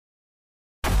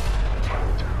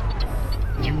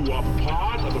are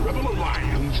part of the Rebel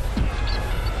Alliance.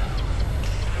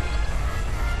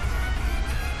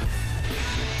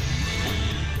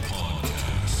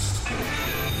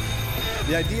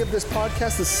 The idea of this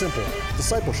podcast is simple: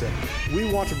 discipleship.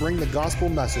 We want to bring the gospel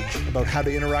message about how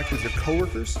to interact with your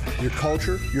coworkers, your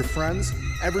culture, your friends,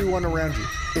 everyone around you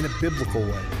in a biblical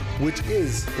way, which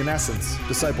is, in essence,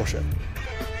 discipleship.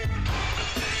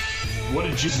 What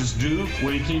did Jesus do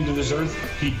when he came to this earth?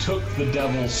 He took the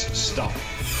devil's stuff.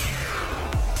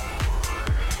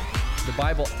 The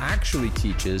Bible actually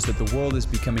teaches that the world is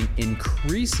becoming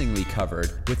increasingly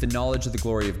covered with the knowledge of the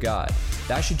glory of God.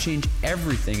 That should change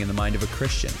everything in the mind of a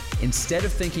Christian. Instead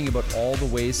of thinking about all the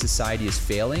ways society is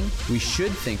failing, we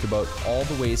should think about all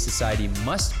the ways society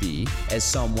must be, as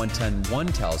Psalm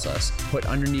 110:1 tells us, put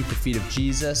underneath the feet of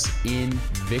Jesus in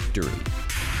victory.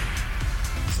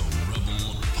 The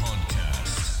Rebel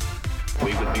Podcast.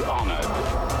 We would be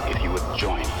honored if you would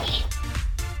join us.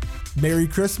 Merry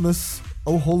Christmas.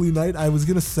 Oh, holy night. I was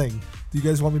going to sing. Do you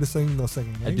guys want me to sing? No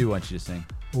singing, right? I do want you to sing.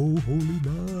 Oh, holy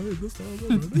night. The stars are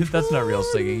burning. That's not real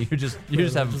singing. You're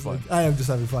just having fun. I am just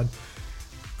having fun.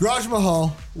 Garage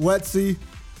Mahal, Wetsy,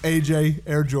 AJ,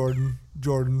 Air Jordan,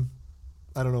 Jordan.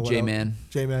 I don't know what J-Man.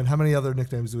 J-Man. How many other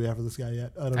nicknames do we have for this guy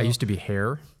yet? I don't know. I used to be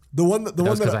Hair. The one That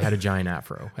was because I had a giant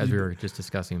afro, as we were just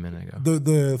discussing a minute ago.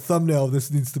 The thumbnail of this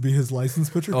needs to be his license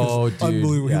picture. Oh, dude,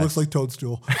 unbelievable! yes. He looks like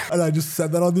Toadstool, and I just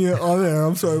said that on air.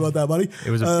 I'm sorry about that, buddy. It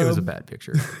was a bad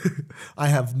picture. I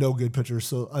have no good pictures,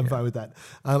 so I'm fine with that.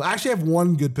 I actually have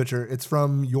one good picture. It's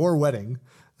from your wedding,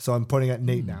 so I'm pointing at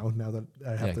Nate now. Now that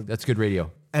I have to, that's good radio.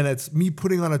 and it's me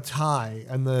putting on a tie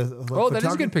and the. Oh, that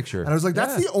is a good picture. And I was like,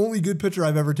 that's the only good picture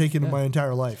I've ever taken in my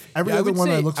entire life. Every other one,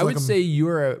 I would say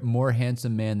you're a more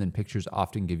handsome man than pictures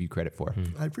often give you credit for.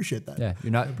 I appreciate that. Yeah,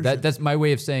 you're not. That's my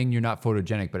way of saying you're not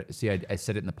photogenic. But see, I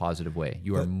said it in the positive way.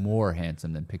 You are more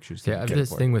handsome than pictures. Yeah, I have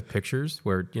this thing with pictures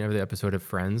where the episode of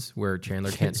Friends where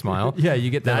Chandler can't smile. Yeah, you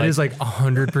get that. That is like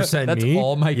 100% that's me.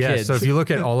 all my kids. So if you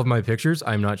look at all of my pictures,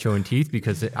 I'm not showing teeth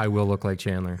because I will look like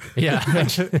Chandler. Yeah.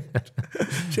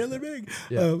 Chandler Bing.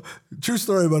 Yeah. True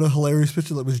story about a hilarious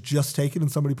picture that was just taken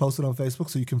and somebody posted on Facebook,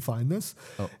 so you can find this.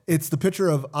 Oh. It's the picture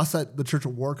of us at the Church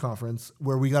at War conference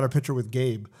where we got a picture with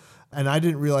Gabe, and I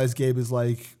didn't realize Gabe is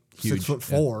like Huge.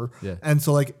 6'4", Yeah. and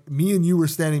so like me and you were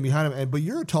standing behind him, but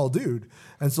you're a tall dude,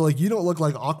 and so like you don't look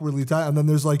like awkwardly tight, and then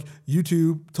there's like you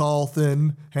two, tall,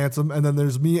 thin, handsome, and then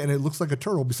there's me, and it looks like a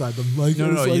turtle beside them. Like No,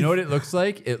 like, you know what it looks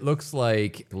like? It looks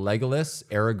like Legolas,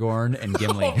 Aragorn, and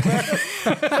Gimli.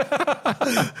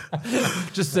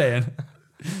 Just saying.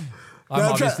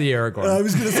 I'm obviously Aragorn. I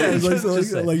was gonna say, Just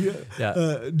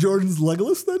Jordan's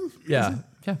Legolas then. Yeah.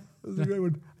 That's a great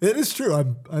one. It is true.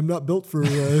 I'm not built for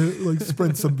like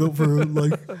sprints. I'm built for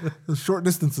like short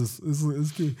distances.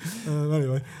 Is key.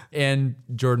 Anyway, And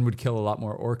Jordan would kill a lot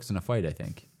more orcs in a fight, I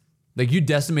think. Like, you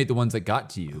decimate the ones that got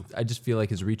to you. I just feel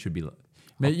like his reach would be...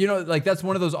 like, that's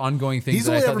one of those ongoing things he's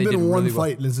that only I thought ever they been did in one really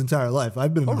fight in his entire life.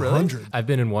 I've been in really? 100. I've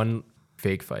been in one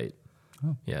fake fight.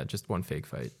 Oh. Yeah, just one fake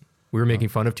fight. We were making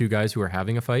fun of two guys who were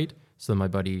having a fight, so my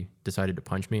buddy decided to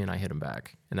punch me, and I hit him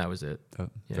back, and that was it. well.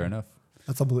 Fair enough.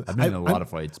 That's unbelievable. I've been in a lot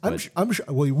of fights, but... I'm sure.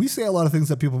 Well, we say a lot of things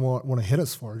that people want to hit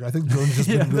us for. I think Jordan's just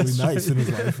been really nice in his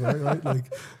life, right?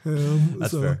 Like,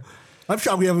 That's fair. I'm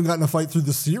shocked we haven't gotten a fight through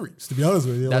the series. To be honest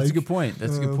with you, That's like, a good point.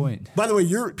 That's a good point. By the way,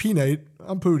 you're P-Nate.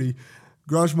 I'm Pootie.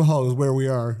 Garage Mahal is where we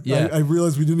are. Yeah. I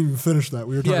realized we didn't even finish that.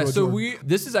 We were talking about Jordan.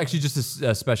 This is actually just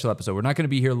a special episode. We're not going to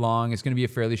be here long. It's going to be a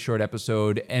fairly short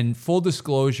episode. And full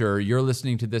disclosure, you're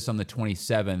listening to this on the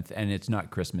 27th, and it's not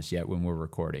Christmas yet when we're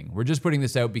recording. We're just putting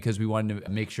this out because we wanted to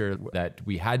make sure that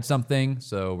we had something.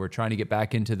 So we're trying to get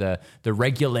back into the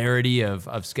regularity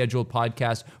of scheduled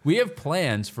podcasts. We have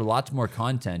plans for lots more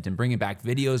content and bringing back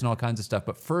videos and all kinds of stuff.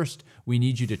 But first, we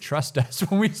need you to trust us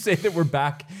when we say that we're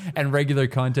back and regular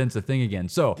content's a thing again.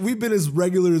 So We've been as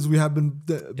regular as we have been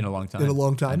in a long time. In a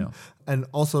long time. I know. And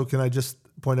also, can I just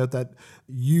point out that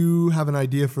you have an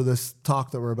idea for this talk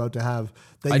that we're about to have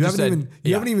that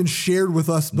you haven't even shared with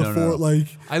us before. No. Like,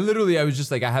 I was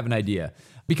just like, I have an idea.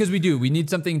 Because we need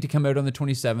something to come out on the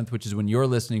 27th, which is when you're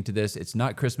listening to this. It's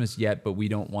not Christmas yet, but we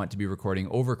don't want to be recording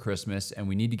over Christmas, and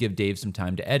we need to give Dave some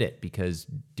time to edit because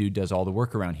dude does all the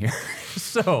work around here.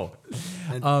 So,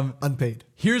 unpaid.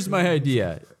 Here's my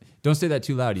idea. Don't say that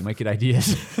too loud. You might get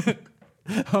ideas.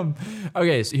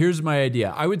 Okay, so here's my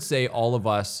idea. I would say all of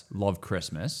us love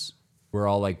Christmas. We're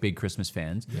all like big Christmas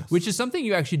fans, which is something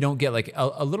you actually don't get. Like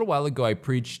a little while ago, I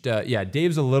preached.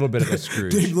 Dave's a little bit of a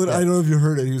Scrooge. Dave, I don't know if you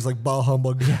heard it. He was like, bah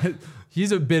humbug.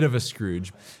 He's a bit of a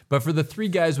Scrooge. But for the three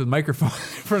guys with microphones in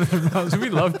front of their mouths, we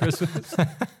love Christmas.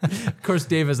 Of course,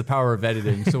 Dave has the power of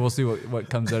editing, so we'll see what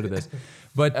comes out of this.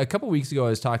 But a couple weeks ago, I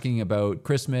was talking about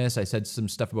Christmas. I said some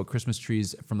stuff about Christmas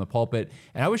trees from the pulpit,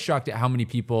 and I was shocked at how many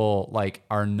people like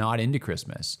are not into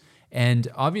Christmas. And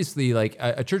obviously, like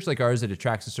a church like ours, it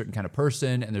attracts a certain kind of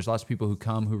person, and there's lots of people who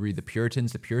come who read the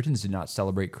Puritans. The Puritans did not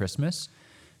celebrate Christmas.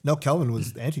 No, Calvin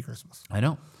was anti-Christmas. I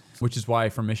know. Which is why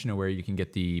from Mission Aware you can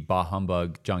get the Bah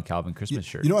Humbug John Calvin Christmas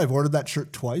shirt. You know, I've ordered that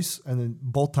shirt twice, and then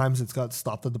both times it's got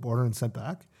stopped at the border and sent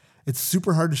back. It's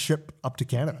super hard to ship up to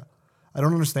Canada. I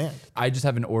don't understand. I just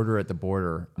have an order at the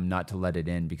border not to let it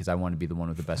in because I want to be the one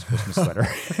with the best Christmas sweater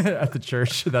at the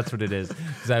church. That's what it is.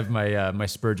 Because I have my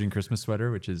Spurgeon Christmas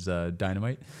sweater, which is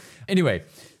dynamite. Anyway,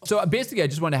 so basically I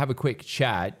just want to have a quick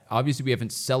chat. Obviously we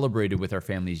haven't celebrated with our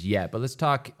families yet, but let's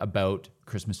talk about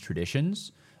Christmas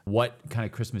traditions. What kind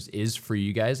of Christmas is for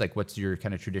you guys? Like what's your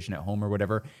kind of tradition at home or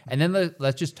whatever? And then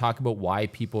let's just talk about why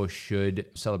people should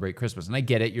celebrate Christmas. And I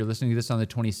get it. You're listening to this on the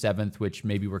 27th, which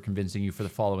maybe we're convincing you for the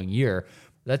following year.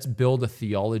 Let's build a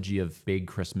theology of big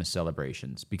Christmas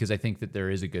celebrations because I think that there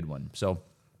is a good one. So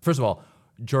first of all,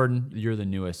 Jordan, you're the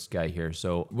newest guy here.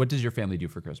 So what does your family do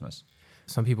for Christmas?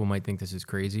 Some people might think this is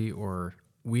crazy, or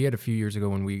we had a few years ago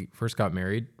when we first got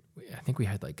married, I think we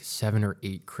had like 7 or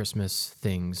 8 Christmas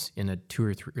things in a 2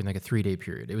 or 3, in like a 3-day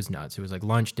period. It was nuts. It was like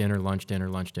lunch, dinner,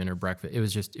 breakfast.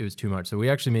 It was too much. So we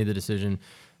actually made the decision,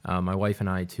 my wife and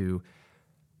I, to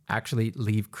actually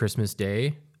leave Christmas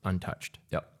Day untouched.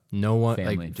 Yep. No one,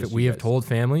 Family, like just we you have guys. told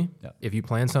family, Yep. if you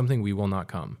plan something, we will not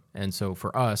come. And so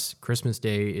for us, Christmas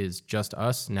Day is just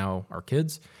us, now our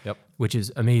kids, Yep. which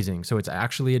is amazing. So it's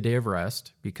actually a day of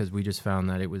rest because we just found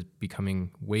that it was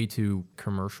becoming way too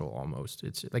commercial almost.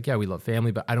 It's like, yeah, we love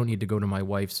family, but I don't need to go to my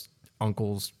wife's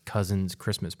uncle's cousin's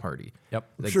Christmas party. Yep.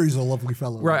 I'm sure he's a lovely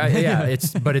fellow. Right. Yeah.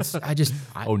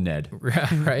 Oh, Ned.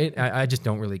 Right. I just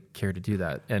don't really care to do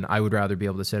that. And I would rather be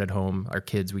able to sit at home. Our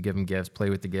kids, we give them gifts, play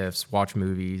with the gifts, watch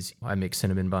movies. I make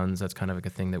cinnamon buns. That's kind of like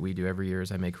a thing that we do every year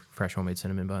is I make fresh homemade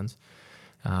cinnamon buns.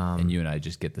 And you and I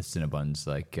just get the Cinnabons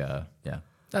like,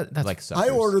 That's like I suckers.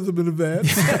 order them in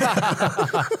advance.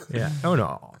 yeah. Oh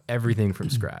no. Everything from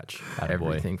scratch. Attaboy.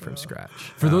 Everything from scratch.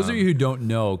 For those of you who don't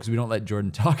know, because we don't let Jordan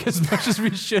talk as much as we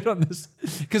should on this,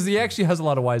 because he actually has a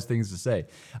lot of wise things to say.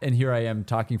 And here I am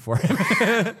talking for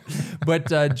him.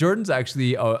 But Jordan's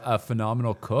actually a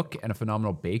phenomenal cook and a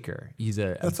phenomenal baker. He's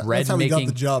a bread that's how he making, got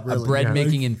the job, really. a bread Yeah.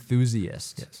 making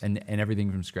enthusiast, Yes. and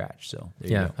everything from scratch. So there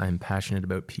you Yeah, go. I'm passionate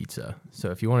about pizza. So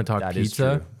if you want to talk That is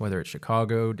pizza, true. whether it's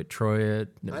Chicago, Detroit,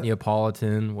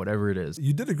 Neapolitan, whatever it is.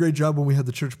 You did a great job when we had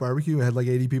the church barbecue. We had like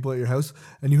 80 people at your house,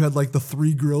 and you had like the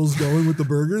 3 grills going with the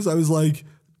burgers. I was like,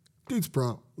 dude's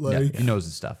prompt. Yeah, Like, he knows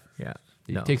his stuff. Yeah.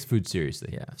 He No. takes food seriously.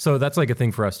 Yeah. So that's like a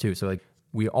thing for us too. So like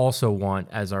we also want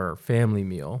as our family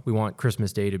meal, we want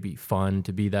Christmas Day to be fun,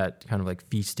 to be that kind of like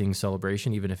feasting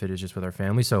celebration, even if it is just with our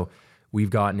family. So we've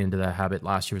gotten into that habit.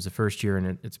 Last year was the first year,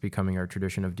 and it's becoming our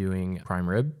tradition of doing prime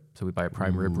rib. So we buy a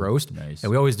prime rib roast. nice.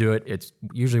 And we always do it. It's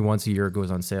usually once a year. It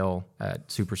goes on sale at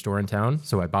Superstore in town.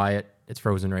 So I buy it. It's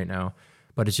frozen right now.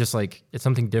 But it's just like, it's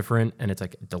something different, and it's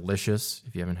like delicious.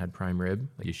 If you haven't had prime rib,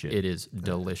 like, You should. It is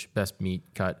delicious. Best meat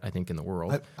cut, I think, in the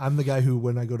world. I'm the guy who,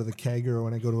 when I go to the keg or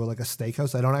when I go to like a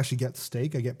steakhouse, I don't actually get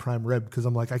steak. I get prime rib because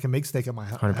I'm like, I can make steak at my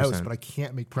 100%. house, but I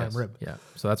can't make prime Yes. rib. Yeah.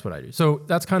 So that's what I do. So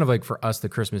that's kind of like for us, the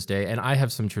Christmas Day. And I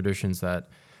have some traditions that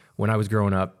when I was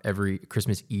growing up, every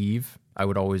Christmas Eve, I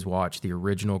would always watch the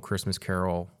original Christmas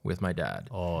Carol with my dad.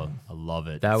 Oh, I love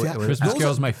it. That See, was Christmas those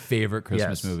Carol is are- my favorite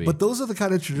Christmas Yes. movie. But those are the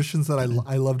kind of traditions that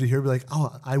I love to hear. Be like,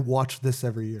 oh, I watch this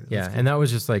every year. yeah. And that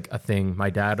was just like a thing. My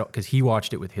dad, because he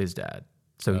watched it with his dad.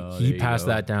 So there he you passed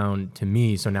go. that down to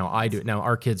me. So now I do it. Now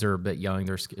our kids are a bit young.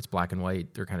 It's black and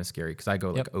white. They're kind of scary because I go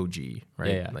like Yep. OG,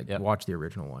 right? Yeah, like yep. watch the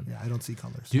original one. Yeah, I don't see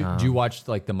colors. do you watch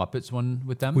like the Muppets one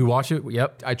with them? We watch it.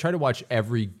 Yep. I try to watch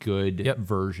every good Yep.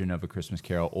 version of A Christmas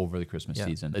Carol over the Christmas Yeah.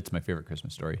 season. It's my favorite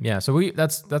Christmas story. Yeah. So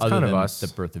that's Other kind of than us. the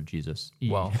birth of Jesus.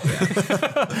 Well,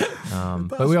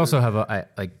 but we also have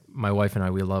like my wife and I,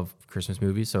 we love Christmas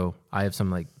movies. So I have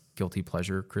some like guilty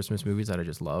pleasure Christmas movies that I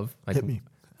just love. Like, Hit me.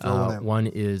 Throw one out. one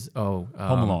is Home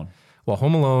Alone. Well,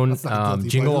 Home Alone, That's not a guilty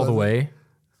Jingle All pleasure, the is it? Way.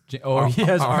 Oh,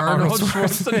 yes, Arnold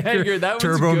Schwarzenegger. That one's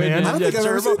Turbo good. Man. I don't think I've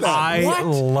ever seen that. I What?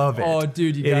 love it. Oh,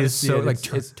 dude, you it gotta is see so it. like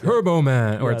It's Turbo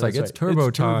Man, or Yeah, it's like that's it's right. Turbo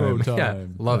It's Turbo Time. Yeah,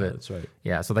 Time. love Yeah, it. that's right.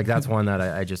 Yeah, so like that's one that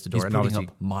I just adore. He's And putting obviously,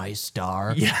 up my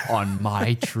star on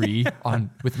my tree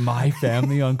with my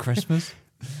family on Christmas.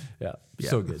 Yeah, yeah.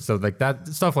 so good. So like that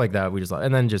stuff like that we just love,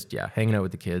 and then just hanging out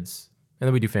with the kids, and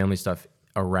then we do family stuff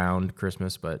around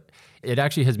Christmas. But it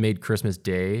actually has made Christmas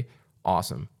Day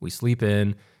awesome. We sleep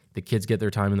in. The kids get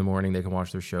their time in the morning. They can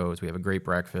watch their shows. We have a great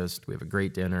breakfast. We have a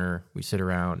great dinner. We sit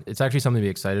around. It's actually something to be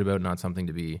excited about, not something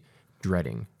to be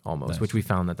dreading almost, which we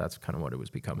found that that's kind of what it was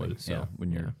becoming. Yeah,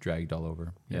 when you're dragged all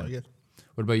over. Yeah. Like it.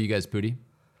 What about you guys, Pooty?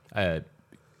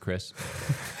 Chris?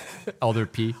 Elder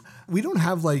P? We don't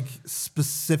have like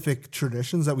specific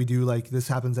traditions that we do. Like this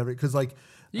happens because like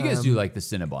You guys do like the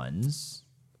Cinnabons.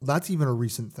 that's even a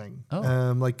recent thing.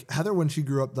 Oh. Like Heather, when she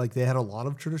grew up, like they had a lot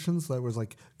of traditions that was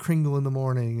like Kringle in the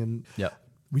morning, and Yep.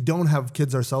 we don't have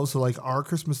kids ourselves, so like our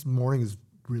Christmas morning is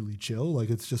really chill. Like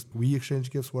it's just we exchange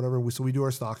gifts, whatever. So we do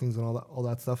our stockings and all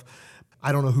that stuff.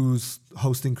 I don't know who's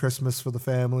hosting Christmas for the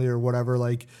family or whatever.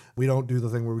 Like we don't do the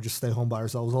thing where we just stay home by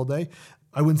ourselves all day.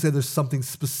 I wouldn't say there's something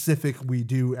specific we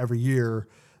do every year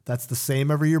that's the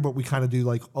same every year, but we kind of do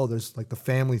like, oh, there's like the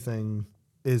family thing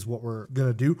is what we're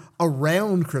gonna do.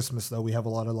 Around Christmas though, we have a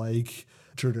lot of like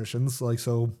traditions. Like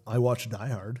so I watch Die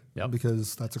Hard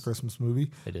because that's a Christmas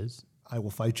movie. It is. I will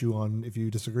fight you on if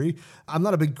you disagree. I'm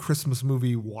not a big Christmas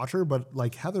movie watcher, but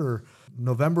like Heather,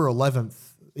 November 11th,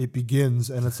 it begins,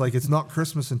 and it's like it's not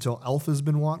Christmas until Elf has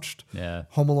been watched. Yeah.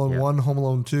 Home Alone 1, Home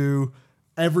Alone 2,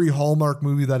 every Hallmark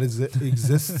movie that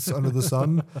exists under the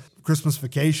sun, Christmas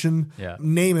Vacation,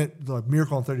 name it, like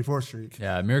Miracle on 34th Street.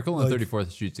 Yeah, Miracle on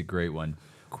 34th Street's a great one.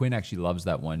 Quinn actually loves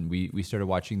that one. We started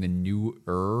watching the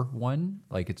newer one.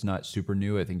 Like it's not super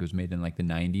new. I think it was made in like the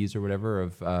 90s or whatever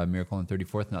of Miracle on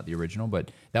 34th, not the original,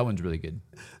 but that one's really good.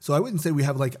 So I wouldn't say we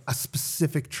have like a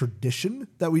specific tradition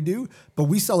that we do, but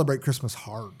we celebrate Christmas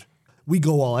hard. We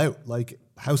go all out, like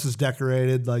house is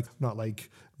decorated, like not like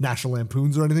National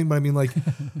Lampoons or anything, but I mean like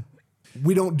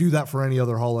we don't do that for any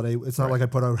other holiday. It's not like I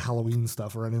put out Halloween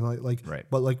stuff or anything like Right.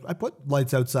 But like I put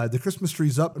lights outside. The Christmas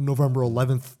tree's up on November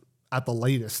 11th at the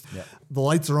latest. Yeah. The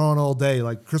lights are on all day.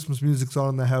 Like Christmas music's on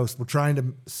in the house. We're trying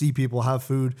to see people have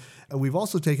food. And we've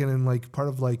also taken in like part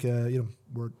of like,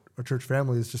 we're our church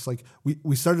family is just like,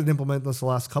 we started implementing this the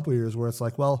last couple of years where it's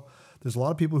like, well, there's a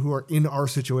lot of people who are in our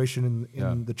situation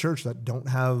in the church that don't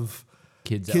have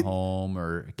Kids at home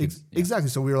or kids. Exactly.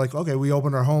 So we were like, okay, we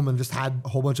opened our home and just had a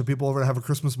whole bunch of people over to have a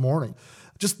Christmas morning.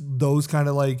 Just those kind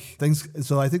of like things.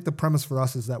 So I think the premise for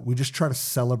us is that we just try to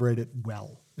celebrate it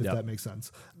well, if that makes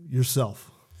sense.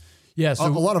 Yourself. Yeah. So A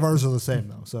lot of ours are the same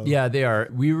though. So yeah, they are.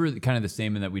 We were kind of the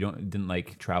same in that we didn't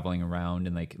like traveling around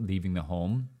and like leaving the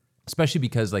home, especially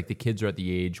because like the kids are at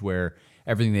the age where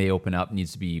everything they open up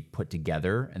needs to be put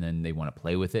together and then they want to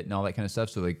play with it and all that kind of stuff.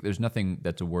 So like there's nothing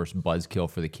that's a worse buzzkill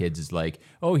for the kids is like,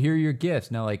 oh, here are your gifts.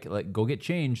 Now like go get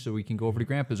changed so we can go over to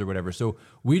Grandpa's or whatever. So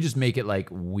we just make it like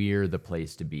we're the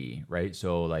place to be, right?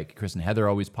 So like Chris and Heather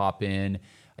always pop in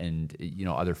and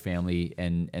other family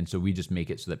and so we just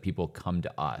make it so that people come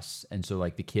to us. And so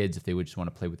like the kids, if they would just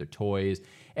want to play with their toys,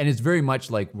 and it's very much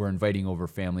like we're inviting over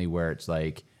family where it's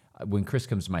like, when Chris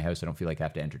comes to my house, I don't feel like I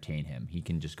have to entertain him. He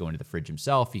can just go into the fridge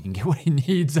himself. He can get what he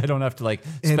needs. I don't have to like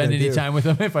spend any time with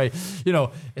him. If I,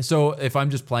 so if I'm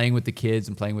just playing with the kids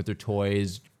and playing with their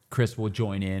toys, Chris will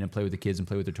join in and play with the kids and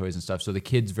play with their toys and stuff. So the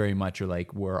kids very much are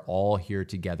like, we're all here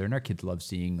together, and our kids love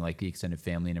seeing like the extended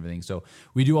family and everything. So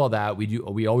we do all that.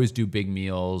 We always do big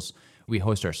meals. We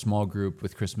host our small group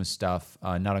with Christmas stuff,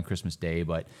 not on Christmas Day,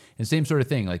 but the same sort of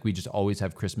thing. Like we just always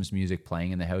have Christmas music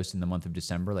playing in the house in the month of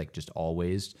December, like just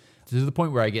always. To the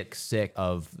point where I get sick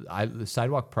of the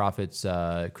Sidewalk Prophets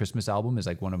Christmas album is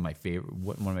like one of my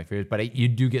favorites. But you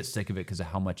do get sick of it because of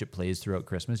how much it plays throughout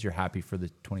Christmas. You're happy for the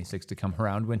 26th to come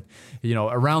around when,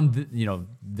 around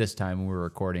this time when we're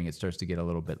recording, it starts to get a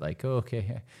little bit like, oh,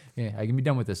 okay, yeah, I can be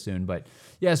done with this soon. But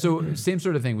yeah, so same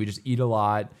sort of thing. We just eat a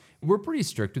lot. We're pretty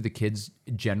strict with the kids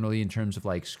generally in terms of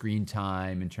like screen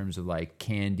time, in terms of like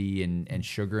candy and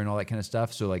sugar and all that kind of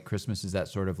stuff. So like Christmas is that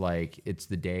sort of like, it's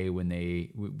the day when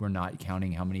we're not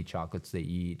counting how many chocolates they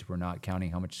eat. We're not counting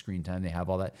how much screen time they have,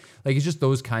 all that. Like it's just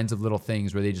those kinds of little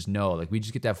things where they just know, like we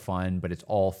just get to have fun, but it's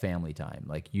all family time.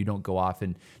 Like you don't go off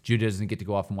and Judah doesn't get to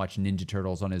go off and watch Ninja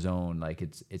Turtles on his own. Like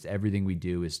it's everything we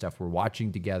do is stuff we're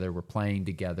watching together, we're playing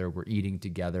together, we're eating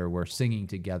together, we're singing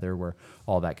together, we're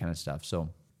all that kind of stuff. So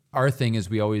our thing is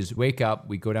we always wake up,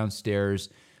 we go downstairs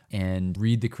and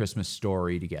read the Christmas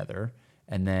story together,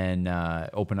 and then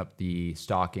open up the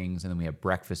stockings, and then we have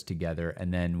breakfast together,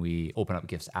 and then we open up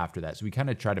gifts after that. So we kind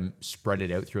of try to spread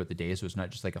it out throughout the day, so it's not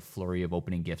just like a flurry of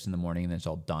opening gifts in the morning and then it's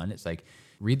all done. It's like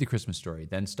read the Christmas story,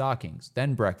 then stockings,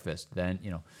 then breakfast, then,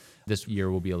 this year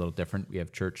will be a little different. We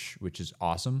have church, which is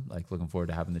awesome. Like looking forward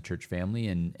to having the church family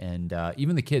and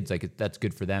even the kids, like that's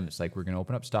good for them. It's like we're going to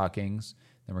open up stockings,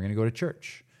 then we're going to go to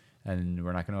church. And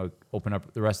we're not going to open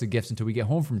up the rest of the gifts until we get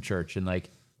home from church. And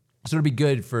like, So it'll be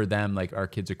good for them. Like our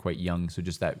kids are quite young. So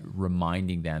just that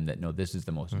reminding them that, no, this is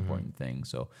the most important thing.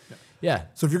 So yeah.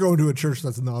 So if you're going to a church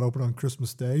that's not open on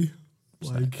Christmas Day,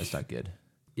 That's not good.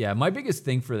 Yeah, my biggest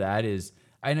thing for that is,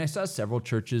 and I saw several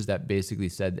churches that basically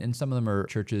said, and some of them are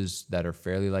churches that are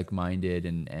fairly like-minded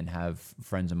and have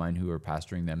friends of mine who are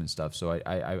pastoring them and stuff. So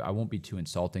I won't be too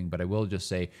insulting, but I will just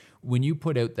say, when you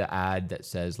put out the ad that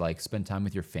says like, spend time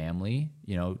with your family,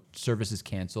 service is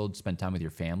canceled, spend time with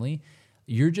your family,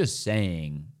 you're just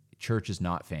saying church is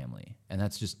not family. And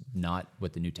that's just not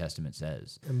what the New Testament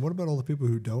says. And what about all the people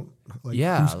who don't? Like,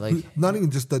 not even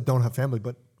just that don't have family,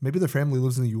 but maybe their family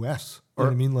lives in the U.S. You know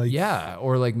what I mean? Like, yeah,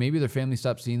 or like maybe their family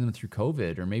stopped seeing them through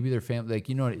COVID, or maybe their family,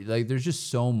 like there's just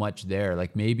so much there.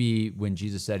 Like maybe when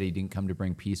Jesus said he didn't come to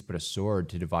bring peace but a sword,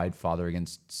 to divide father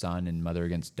against son and mother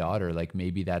against daughter, like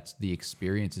maybe that's the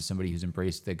experience of somebody who's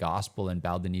embraced the gospel and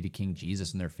bowed the knee to King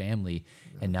Jesus and their family,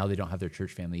 and now they don't have their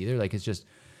church family either. Like it's just,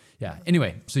 yeah.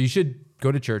 Anyway, so you should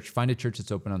go to church, find a church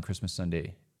that's open on Christmas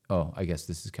Sunday. Oh, I guess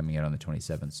this is coming out on the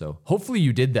 27th. So hopefully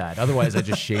you did that. Otherwise, I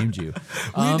just shamed you.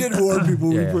 We did warn people.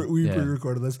 We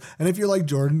pre-recorded this. And if you're like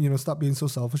Jordan, stop being so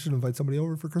selfish and invite somebody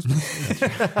over for Christmas.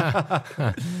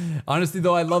 Honestly,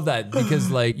 though, I love that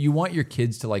because like you want your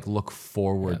kids to like look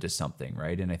forward to something,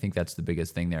 right? And I think that's the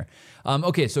biggest thing there.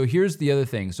 Okay, so here's the other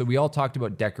thing. So we all talked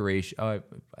about decoration. I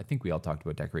think we all talked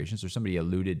about decorations, or somebody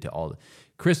alluded to all.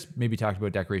 Chris maybe talked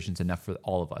about decorations enough for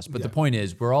all of us. But the point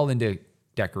is, we're all into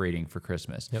decorating for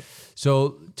Christmas. Yep.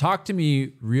 So talk to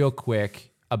me real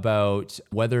quick about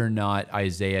whether or not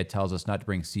Isaiah tells us not to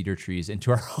bring cedar trees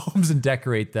into our homes and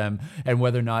decorate them, and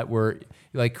whether or not we're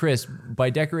like, Chris, by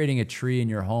decorating a tree in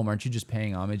your home, aren't you just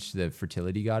paying homage to the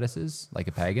fertility goddesses like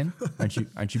a pagan? Aren't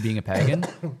you being a pagan?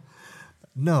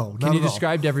 No, Can you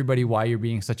describe to everybody why you're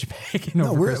being such a pagan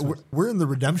over Christmas? We're in the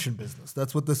redemption business.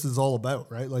 That's what this is all about,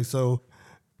 right? Like, so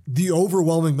the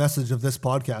overwhelming message of this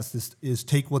podcast is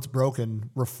take what's broken,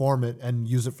 reform it, and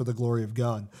use it for the glory of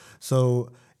God.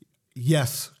 So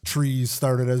yes, trees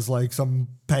started as like some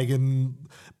pagan,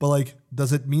 but like,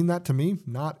 does it mean that to me?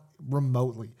 Not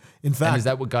remotely. In fact, and is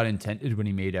that what God intended when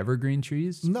he made evergreen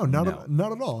trees? No, not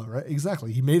at all, right?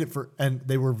 Exactly. He made it and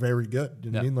they were very good.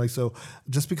 You know what I mean? Like, so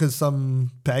just because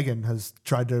some pagan has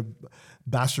tried to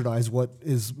bastardize what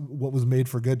was made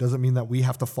for good doesn't mean that we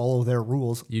have to follow their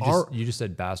rules. You just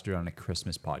said bastard on a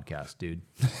Christmas podcast, dude.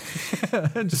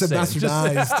 Just said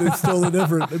bastardized. It's totally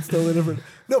different. It's totally different.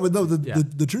 No, but no,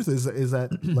 the truth is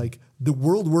that like the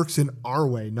world works in our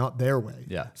way, not their way.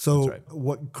 Yeah. So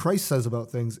what Christ says about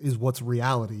things is what's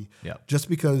reality. Yeah. Just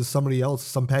because somebody else,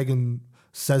 some pagan,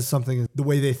 says something the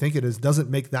way they think it is doesn't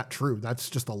make that true. That's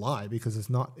just a lie, because it's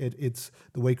not. It's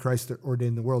the way Christ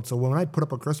ordained the world. So when I put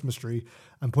up a Christmas tree,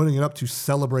 I'm putting it up to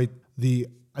celebrate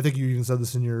I think you even said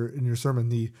this in your sermon,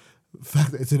 the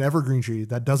fact that it's an evergreen tree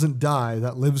that doesn't die,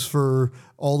 that lives for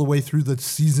all the way through the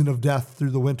season of death,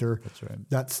 through the winter. That's right.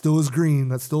 That still is green,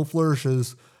 that still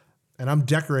flourishes. And I'm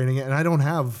decorating it, and I don't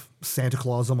have Santa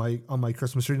Claus on my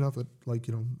Christmas tree. Not that, like,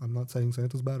 I'm not saying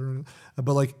Santa's bad or anything,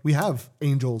 but like, we have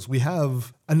angels, we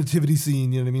have a nativity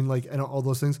scene, you know what I mean, like, and all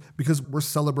those things, because we're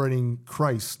celebrating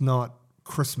Christ, not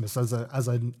Christmas as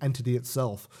an entity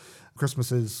itself.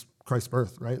 Christmas is Christ's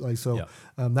birth, right? Like, so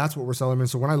that's what we're celebrating.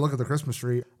 So when I look at the Christmas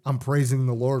tree, I'm praising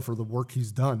the Lord for the work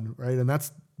He's done, right? And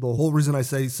that's the whole reason I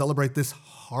say celebrate this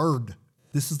hard.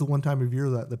 This is the one time of year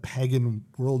that the pagan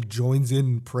world joins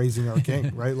in praising our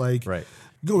King, right? Like,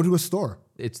 go to a store.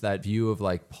 It's that view of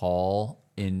like Paul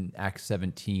in Acts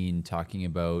 17 talking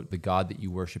about the God that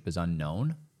you worship is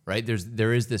unknown, right?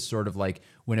 There is this sort of like,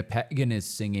 when a pagan is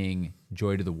singing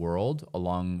 "Joy to the World"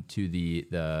 along to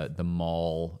the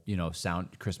mall,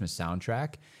 Christmas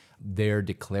soundtrack, they're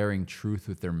declaring truth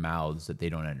with their mouths that they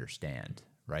don't understand,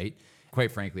 right?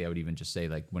 Quite frankly, I would even just say,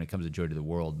 like, when it comes to "Joy to the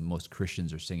World," most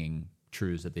Christians are singing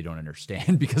truths that they don't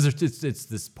understand, because it's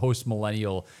this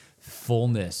post-millennial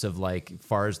fullness of like,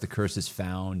 far as the curse is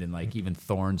found, and like even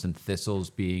thorns and thistles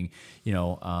being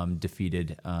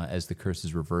defeated as the curse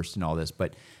is reversed and all this.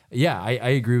 But yeah, I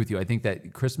agree with you. I think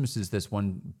that Christmas is this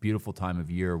one beautiful time of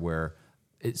year where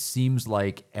it seems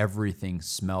like everything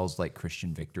smells like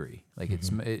Christian victory. Like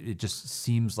it just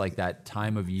seems like that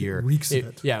time of year. It reeks of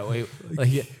it. Yeah,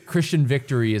 Christian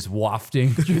victory is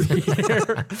wafting through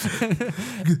the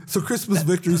air. So Christmas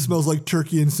victory smells like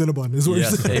turkey and Cinnabon, is what you're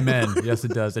saying. Amen. Yes,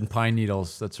 it does. And pine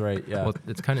needles. That's right. Yeah. Well,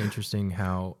 it's kind of interesting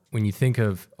how when you think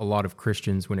of a lot of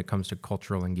Christians, when it comes to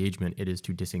cultural engagement, it is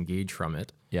to disengage from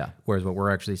it. Yeah. Whereas what we're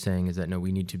actually saying is that, no,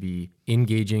 we need to be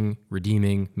engaging,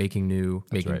 redeeming, making new,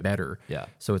 making better. Yeah.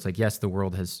 So it's like, yes, the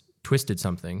world has twisted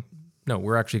something. No,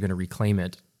 we're actually going to reclaim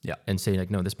it Yeah. and say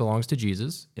like, no, this belongs to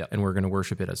Jesus, Yeah. and we're going to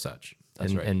worship it as such.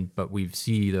 That's right. But we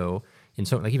see though in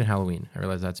so like even Halloween, I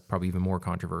realize that's probably even more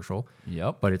controversial.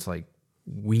 Yep. But it's like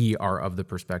we are of the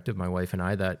perspective, my wife and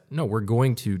I, that no, we're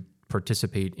going to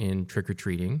participate in trick or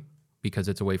treating because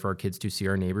it's a way for our kids to see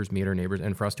our neighbors, meet our neighbors,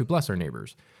 and for us to bless our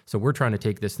neighbors. So we're trying to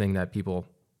take this thing that people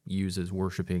use as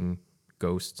worshiping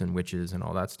ghosts and witches and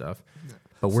all that stuff. Yeah.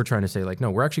 But we're trying to say like, no,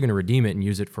 we're actually going to redeem it and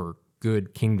use it for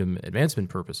good kingdom advancement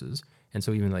purposes. And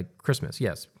so even like Christmas,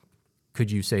 yes.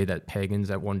 Could you say that pagans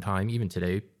at one time, even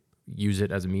today, use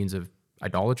it as a means of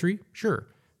idolatry? Sure.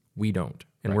 We don't.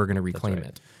 And we're going to reclaim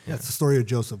it. Yeah, it's the story of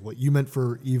Joseph. What you meant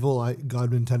for evil,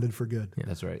 God intended for good. Yeah.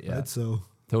 That's right. Yeah. Right? So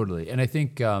Totally. And I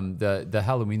think the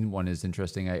Halloween one is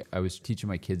interesting. I was teaching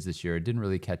my kids this year. It didn't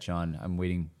really catch on. I'm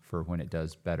waiting for when it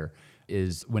does better.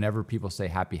 Is whenever people say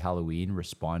Happy Halloween,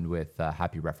 respond with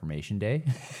Happy Reformation Day.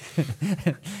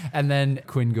 And then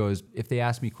Quinn goes, if they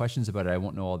ask me questions about it, I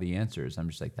won't know all the answers. I'm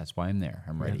just like, that's why I'm there.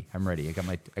 I'm ready. Yeah. I'm ready.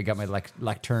 I got my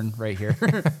lectern right here.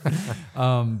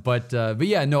 But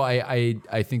yeah, no,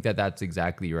 I think that's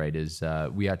exactly right. Is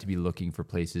we ought to be looking for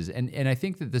places, and I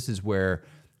think that this is where.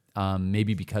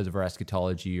 Maybe because of our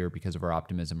eschatology or because of our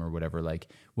optimism or whatever, like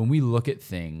when we look at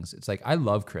things, it's like, I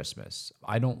love Christmas.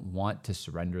 I don't want to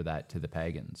surrender that to the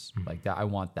pagans. Like that, I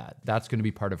want that. That's going to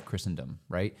be part of Christendom,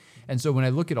 right? And so when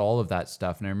I look at all of that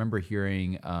stuff, and I remember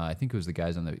hearing, I think it was the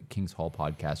guys on the King's Hall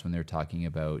podcast when they were talking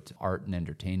about art and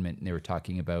entertainment, and they were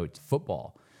talking about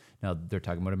football. Now they're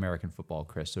talking about American football,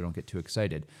 Chris, so don't get too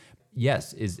excited.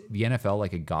 Yes, is the NFL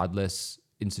like a godless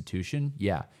institution?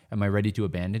 Yeah. Am I ready to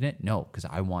abandon it? No, because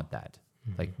I want that.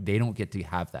 Like they don't get to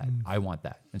have that. I want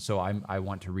that. And so I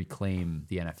want to reclaim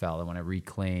the NFL. I want to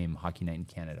reclaim Hockey Night in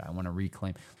Canada. I want to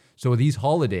reclaim. So these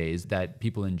holidays that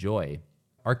people enjoy,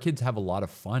 our kids have a lot of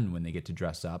fun when they get to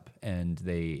dress up and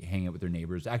they hang out with their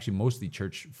neighbors. Actually, mostly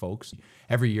church folks.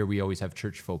 Every year we always have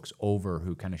church folks over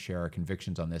who kind of share our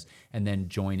convictions on this and then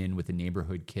join in with the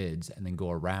neighborhood kids and then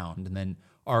go around. And then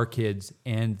our kids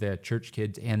and the church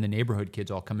kids and the neighborhood kids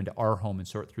all come into our home and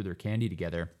sort through their candy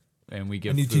together. And we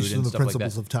give and you food teach them and the stuff like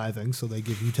principles that. of tithing, so they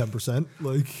give you 10%.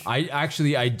 Like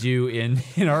I do in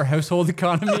our household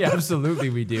economy. Absolutely,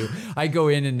 we do. I go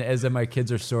in and as my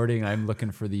kids are sorting, I'm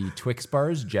looking for the Twix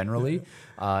bars generally,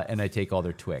 and I take all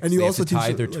their Twix. And you they also have to tithe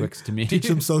teach their like, Twix to me. Teach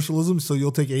them socialism, so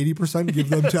you'll take 80%, give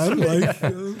them 10.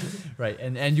 Like Right,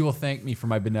 and you will thank me for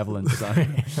my benevolence,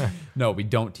 son. No, we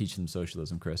don't teach them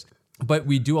socialism, Chris. But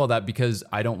we do all that because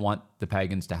I don't want the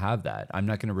pagans to have that. I'm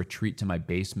not going to retreat to my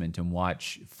basement and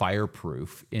watch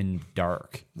Fireproof in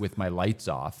dark with my lights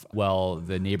off while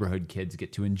the neighborhood kids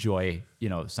get to enjoy,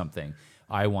 something.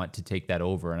 I want to take that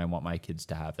over, and I want my kids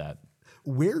to have that.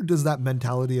 Where does that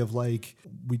mentality of like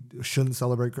we shouldn't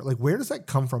celebrate, like where does that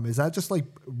come from? Is that just like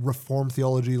Reformed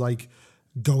theology, like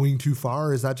going too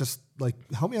far? Is that just like,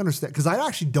 help me understand? Because I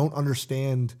actually don't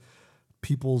understand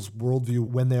people's worldview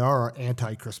when they are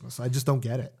anti-Christmas. I just don't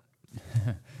get it.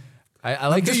 I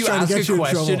like how you ask a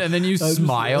question and then you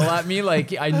smile at me.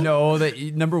 Like, I know that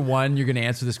number one, you're going to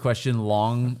answer this question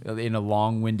in a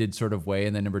long-winded sort of way.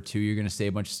 And then number two, you're going to say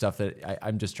a bunch of stuff that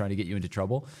I'm just trying to get you into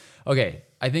trouble. Okay.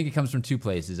 I think it comes from two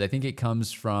places. I think it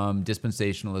comes from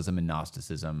dispensationalism and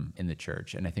Gnosticism in the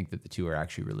church. And I think that the two are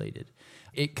actually related.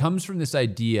 It comes from this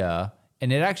idea,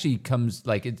 and it actually comes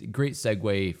like it's a great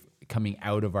segue coming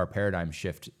out of our paradigm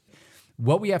shift.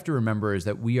 What we have to remember is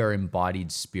that we are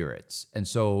embodied spirits. And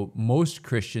so most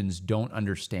Christians don't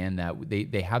understand that.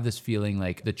 They have this feeling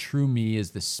like the true me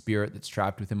is the spirit that's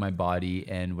trapped within my body.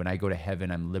 And when I go to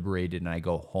heaven, I'm liberated and I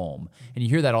go home. And you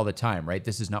hear that all the time, right?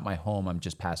 This is not my home. I'm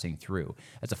just passing through.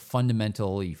 That's a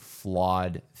fundamentally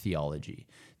flawed theology.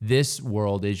 This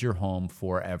world is your home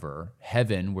forever.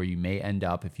 Heaven, where you may end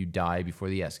up if you die before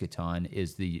the eschaton,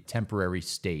 is the temporary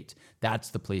state. That's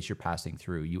the place you're passing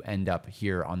through. You end up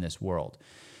here on this world.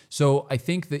 So I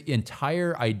think the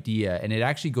entire idea, and it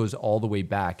actually goes all the way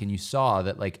back, and you saw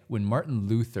that like when Martin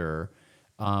Luther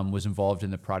was involved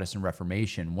in the Protestant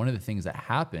Reformation, one of the things that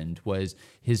happened was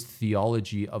his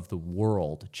theology of the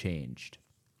world changed.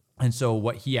 And so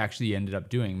what he actually ended up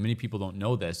doing, many people don't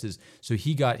know this, is so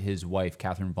he got his wife,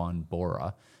 Catherine von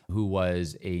Bora, who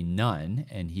was a nun,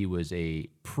 and he was a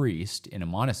priest in a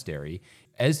monastery.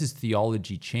 As his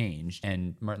theology changed,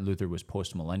 and Martin Luther was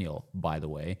post-millennial, by the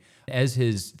way, as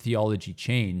his theology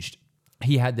changed,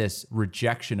 he had this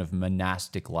rejection of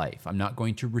monastic life. I'm not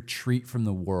going to retreat from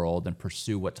the world and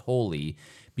pursue what's holy,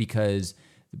 because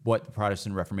what the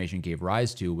Protestant Reformation gave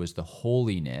rise to was the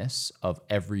holiness of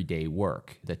everyday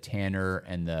work. The tanner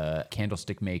and the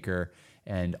candlestick maker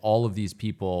and all of these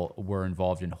people were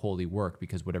involved in holy work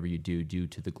because whatever you do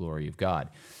to the glory of God.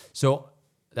 So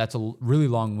that's a really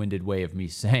long-winded way of me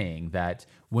saying that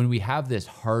when we have this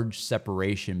hard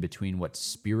separation between what's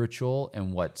spiritual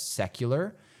and what's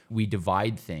secular, we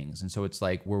divide things. And so it's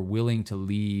like we're willing to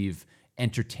leave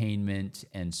entertainment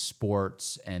and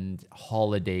sports and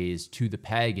holidays to the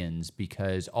pagans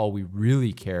because all we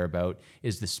really care about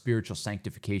is the spiritual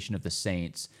sanctification of the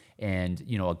saints and,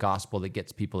 you know, a gospel that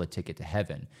gets people a ticket to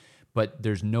heaven. But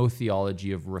there's no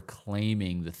theology of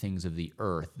reclaiming the things of the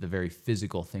earth, the very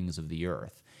physical things of the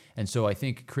earth. And so I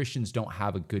think Christians don't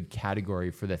have a good category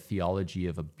for the theology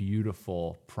of a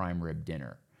beautiful prime rib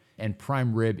dinner. And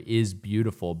prime rib is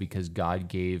beautiful because God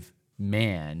gave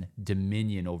man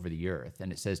dominion over the earth.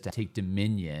 And it says to take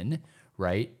dominion,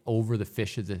 right, over the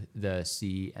fish of the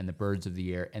sea and the birds of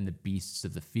the air and the beasts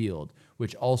of the field,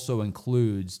 which also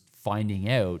includes finding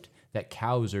out that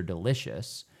cows are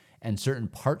delicious and certain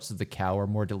parts of the cow are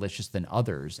more delicious than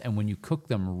others. And when you cook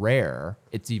them rare,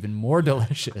 it's even more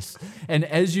delicious. And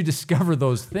as you discover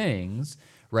those things,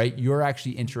 right, you're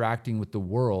actually interacting with the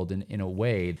world in a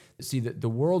way. See, the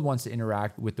world wants to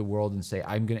interact with the world and say,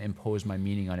 I'm going to impose my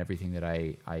meaning on everything that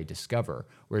I discover.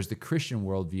 Whereas the Christian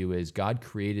worldview is God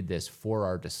created this for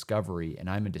our discovery, and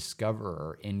I'm a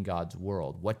discoverer in God's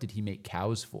world. What did he make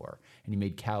cows for? And he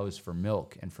made cows for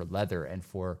milk and for leather and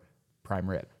for prime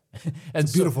rib. And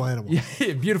It's a beautiful animal.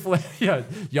 Yeah, beautiful. Yeah,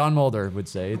 Jan Mulder would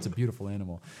say it's a beautiful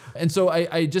animal. And so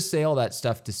I just say all that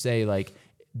stuff to say, like,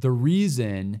 the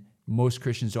reason most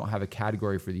Christians don't have a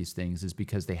category for these things is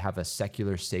because they have a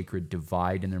secular sacred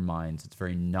divide in their minds. It's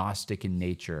very Gnostic in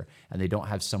nature, and they don't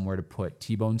have somewhere to put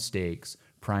T-bone steaks,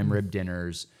 prime rib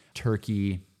dinners,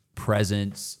 turkey,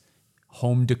 presents,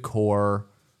 home decor,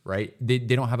 right? They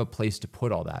don't have a place to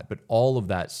put all that, but all of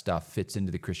that stuff fits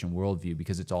into the Christian worldview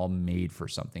because it's all made for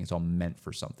something. It's all meant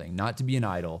for something, not to be an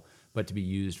idol, but to be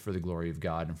used for the glory of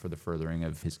God and for the furthering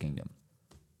of his kingdom.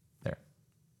 There.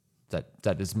 Is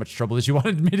that as much trouble as you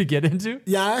wanted me to get into?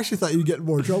 Yeah, I actually thought you'd get in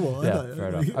more trouble. Yeah, fair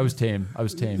enough. I was tame.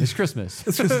 It's Christmas.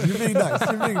 It's just, you're being nice.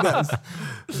 You're being nice.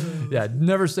 Yeah,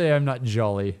 never say I'm not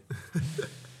jolly.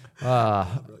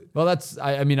 Well, that's,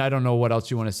 I mean, I don't know what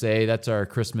else you want to say. That's our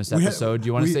Christmas episode. Do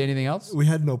you want to say anything else? We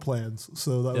had no plans,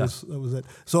 so that was it.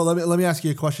 So let me ask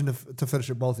you a question to finish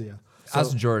it, both of you. So,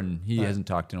 Ask Jordan. He hasn't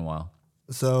talked in a while.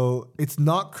 So it's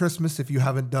not Christmas if you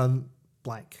haven't done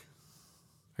blank.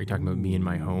 Are you talking about me and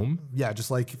my home? Yeah,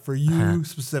 just like for you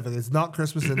specifically. It's not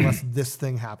Christmas unless this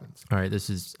thing happens. All right,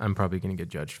 I'm probably going to get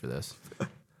judged for this.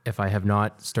 If I have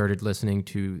not started listening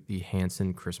to the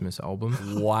Hanson Christmas album,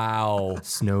 Wow.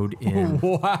 Snowed In.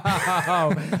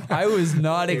 Wow. I was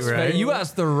not expecting. Right? You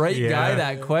asked the right Yeah. guy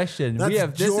that question.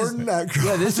 That's Jordan at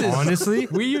this is Honestly?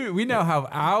 we now have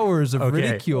hours of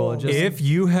ridicule. Just If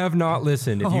you have not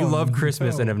listened, if you Oh, love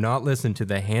Christmas no. and have not listened to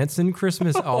the Hanson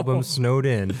Christmas album, Snowed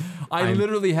In, I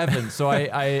literally haven't. So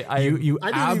I you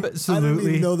I didn't absolutely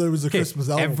even know there was a Christmas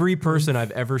album. Every person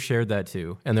I've ever shared that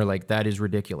to, and they're like, "That is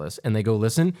ridiculous," and they go,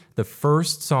 "Listen, the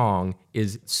first song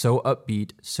is so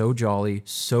upbeat, so jolly,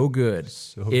 so good.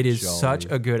 It is jolly. such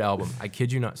a good album. I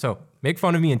kid you not." So make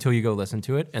fun of me until you go listen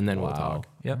to it, and then we'll Wow. talk.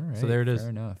 Yep. All So right, there it is. Fair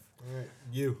enough.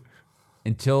 You.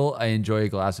 Until I enjoy a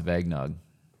glass of eggnog.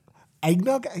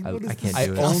 Eggnog? What is I can't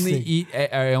this? do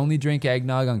it. I only drink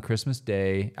eggnog on Christmas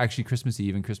Day, actually Christmas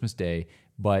Eve and Christmas Day,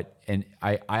 and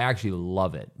I actually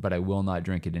love it, but I will not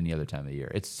drink it any other time of the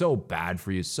year. It's so bad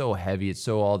for you, it's so heavy, it's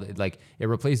so it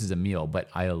replaces a meal, but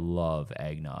I love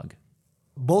eggnog.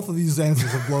 Both of these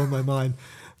answers have blown my mind.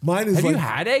 Mine is Have like, you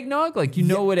had eggnog? Like, you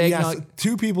know what eggnog? Yes,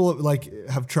 two people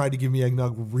have tried to give me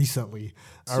eggnog recently.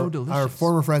 So Our delicious.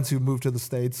 former friends who moved to the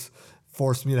States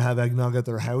forced me to have eggnog at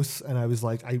their house, and I was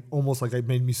like, it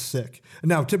made me sick. And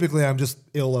now, typically, I'm just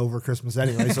ill over Christmas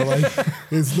anyway, so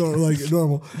it's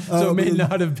normal. So it may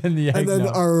not have been the And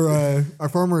eggnog. then our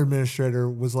former administrator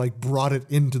was like, brought it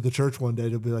into the church one day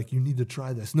to be like, you need to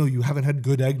try this. No, you haven't had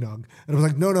good eggnog. And I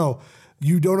was like, no.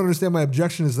 You don't understand. My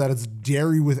objection is that it's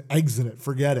dairy with eggs in it.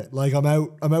 Forget it. Like I'm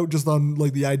out just on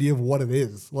like the idea of what it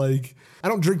is. Like I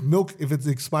don't drink milk if it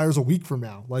expires a week from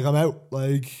now. Like I'm out.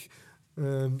 Like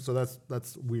so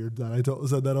that's weird that I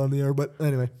said that on the air. But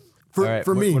anyway, All right,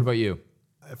 for me, what about you?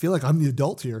 I feel like I'm the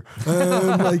adult here.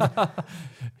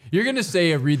 You're gonna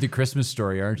say read the Christmas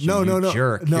story, aren't you? No, You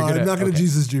jerk. No, You're I'm not going to okay.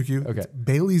 Jesus juke you. Okay. It's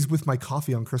Bailey's with my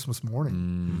coffee on Christmas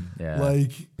morning. Yeah.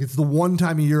 Like it's the one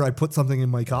time a year I put something in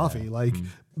my coffee. Like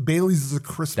Bailey's is a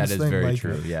Christmas That is thing. very like,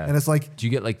 true. Yeah, and it's like do you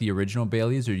get like the original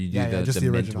Baileys, or do you do Yeah, just the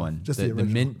the mint original. one? Just the the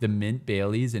original. mint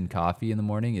Baileys and coffee in the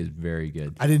morning is very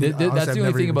good. I didn't- honestly, that's I've the only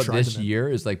never thing even about tried this the mint. year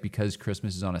is like because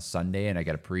Christmas is on a Sunday and I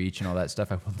got to preach and all that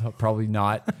stuff. I will probably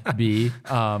not be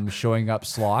showing up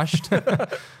sloshed.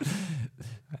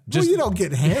 Well, you don't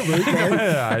get hammered.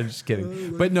 Right? I'm just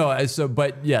kidding. But no,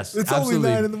 but yes, It's absolutely.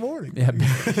 only 9 in the morning.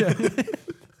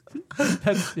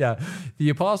 Yeah. The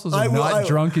apostles are not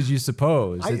drunk as you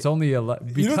suppose. It's only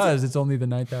because it's only the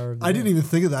 9th hour of the I didn't even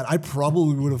think of that. I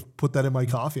probably would have put that in my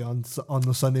coffee on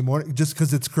the Sunday morning just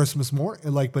because it's Christmas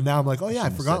morning. Like, but now I'm like, oh yeah, I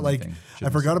forgot. Like, I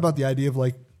forgot about the idea of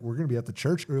like we're gonna be at the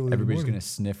church early. Everybody's gonna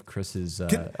sniff Chris's.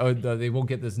 They won't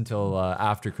get this until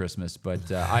after Christmas,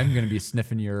 but I'm gonna be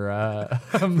sniffing your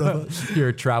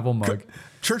travel mug.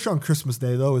 Church on Christmas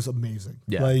Day though is amazing.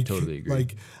 Yeah, like, totally agree.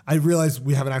 Like I realize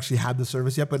we haven't actually had the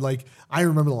service yet, but like I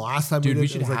remember the last time Dude, we we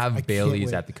did, should it was like, have I can't Bailey's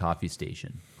wait. at the coffee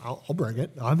station. I'll bring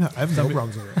it. I have no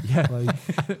problems with it. Yeah.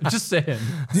 Like, Just saying.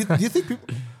 do you think people?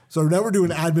 So now we're doing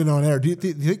admin on air. Do you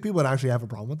think people would actually have a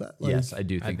problem with that? Like, Yes, I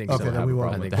do think think so. so. Have then a we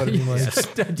problem won't. with But I mean, like,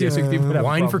 Yes. I do think people would have a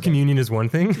Wine problem for with communion is one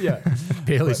thing. Yeah.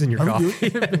 Bailey's in your Are we coffee.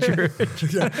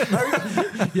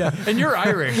 that. Yeah, and you're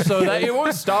Irish, so that it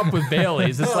won't stop with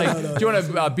Bailey's. It's like, do you want a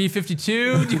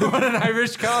B52? Do you want an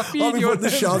Irish coffee? I'll Do be you putting want the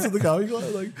shots in the coffee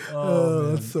glass. Like,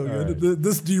 oh, that's so good.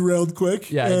 This derailed quick.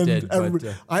 Yeah, it and did,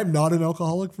 but, I'm not an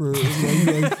alcoholic for.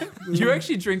 You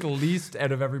actually drink least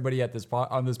out of everybody at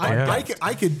on this podcast.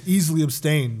 I could easily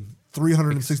abstain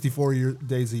 364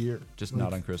 days a year. Just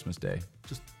not on Christmas Day.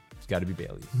 Just It's got to be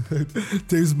Bailey's.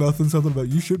 Dave's mouthing something about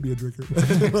you should be a drinker.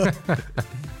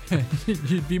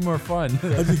 You'd be more fun.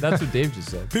 That's what Dave just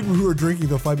said. People who are drinking,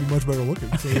 they'll find me much better looking.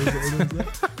 So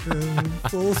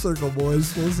full circle,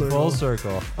 boys. Full circle. Full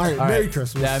circle. All right, Merry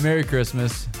Christmas. Yeah, Merry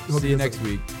Christmas. Hope See you you guys next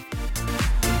week.